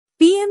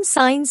Forum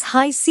signs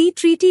High Sea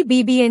Treaty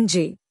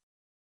BBNJ.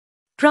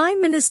 Prime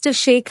Minister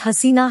Sheikh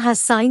Hasina has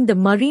signed the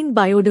Marine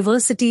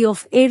Biodiversity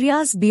of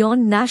Areas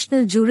Beyond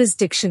National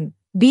Jurisdiction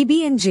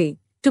 (BBNJ)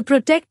 to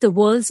protect the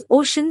world's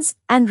oceans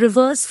and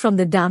rivers from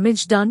the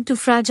damage done to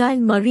fragile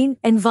marine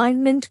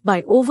environment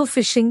by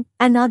overfishing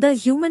and other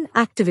human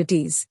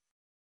activities.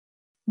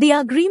 The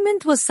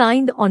agreement was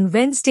signed on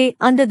Wednesday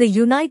under the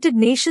United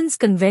Nations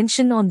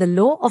Convention on the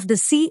Law of the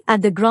Sea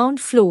at the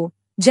ground floor,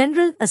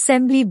 General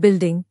Assembly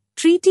Building,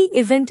 Treaty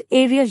Event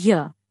Area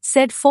here,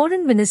 said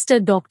Foreign Minister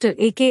Dr.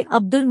 A.K.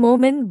 Abdul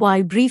Momen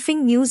while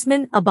briefing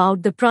newsmen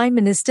about the Prime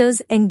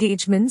Minister's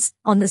engagements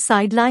on the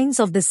sidelines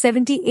of the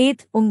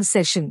 78th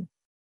session.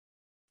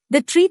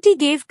 The treaty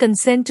gave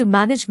consent to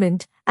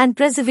management and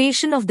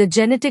preservation of the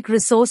genetic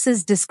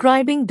resources,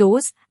 describing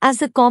those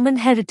as a common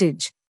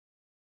heritage.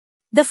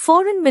 The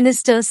Foreign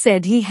Minister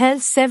said he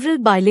held several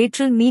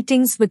bilateral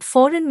meetings with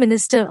Foreign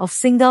Minister of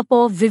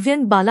Singapore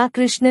Vivian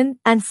Balakrishnan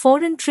and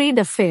Foreign Trade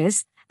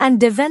Affairs and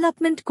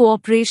Development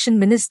Cooperation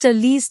Minister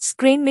Lees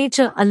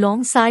Skranemacher,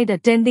 alongside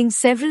attending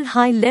several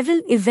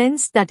high-level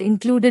events that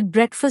included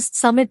Breakfast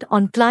Summit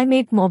on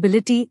Climate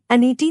Mobility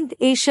and 18th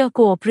Asia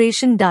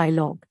Cooperation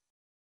Dialogue.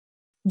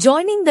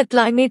 Joining the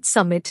Climate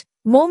Summit,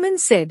 Momen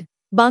said,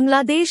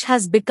 Bangladesh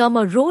has become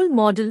a role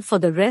model for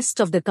the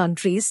rest of the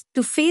countries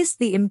to face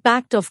the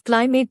impact of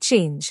climate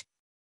change.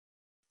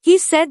 He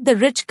said the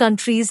rich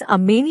countries are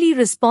mainly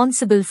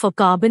responsible for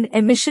carbon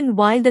emission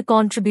while the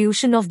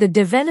contribution of the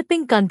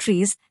developing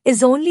countries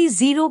is only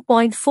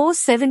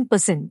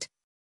 0.47%.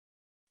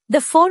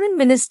 The Foreign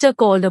Minister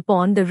called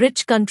upon the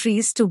rich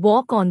countries to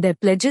walk on their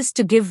pledges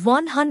to give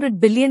 $100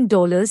 billion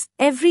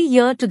every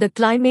year to the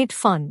Climate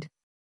Fund.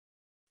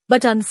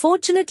 But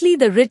unfortunately,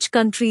 the rich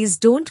countries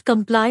don't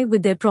comply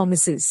with their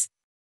promises.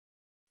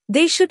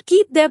 They should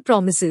keep their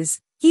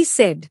promises, he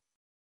said.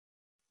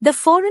 The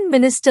Foreign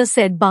Minister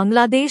said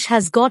Bangladesh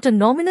has got a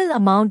nominal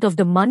amount of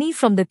the money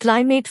from the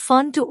Climate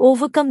Fund to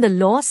overcome the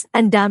loss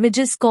and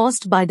damages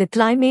caused by the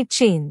climate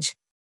change.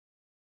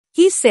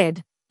 He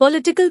said,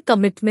 political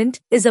commitment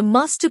is a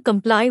must to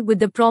comply with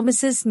the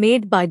promises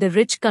made by the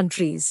rich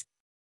countries.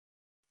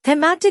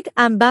 Thematic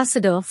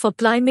Ambassador for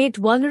Climate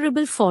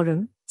Vulnerable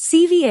Forum,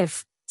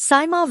 CVF,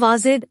 Saima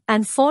Wazid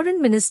and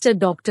Foreign Minister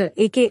Dr.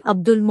 A.K.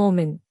 Abdul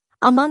Momen,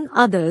 among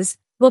others,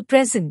 were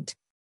present.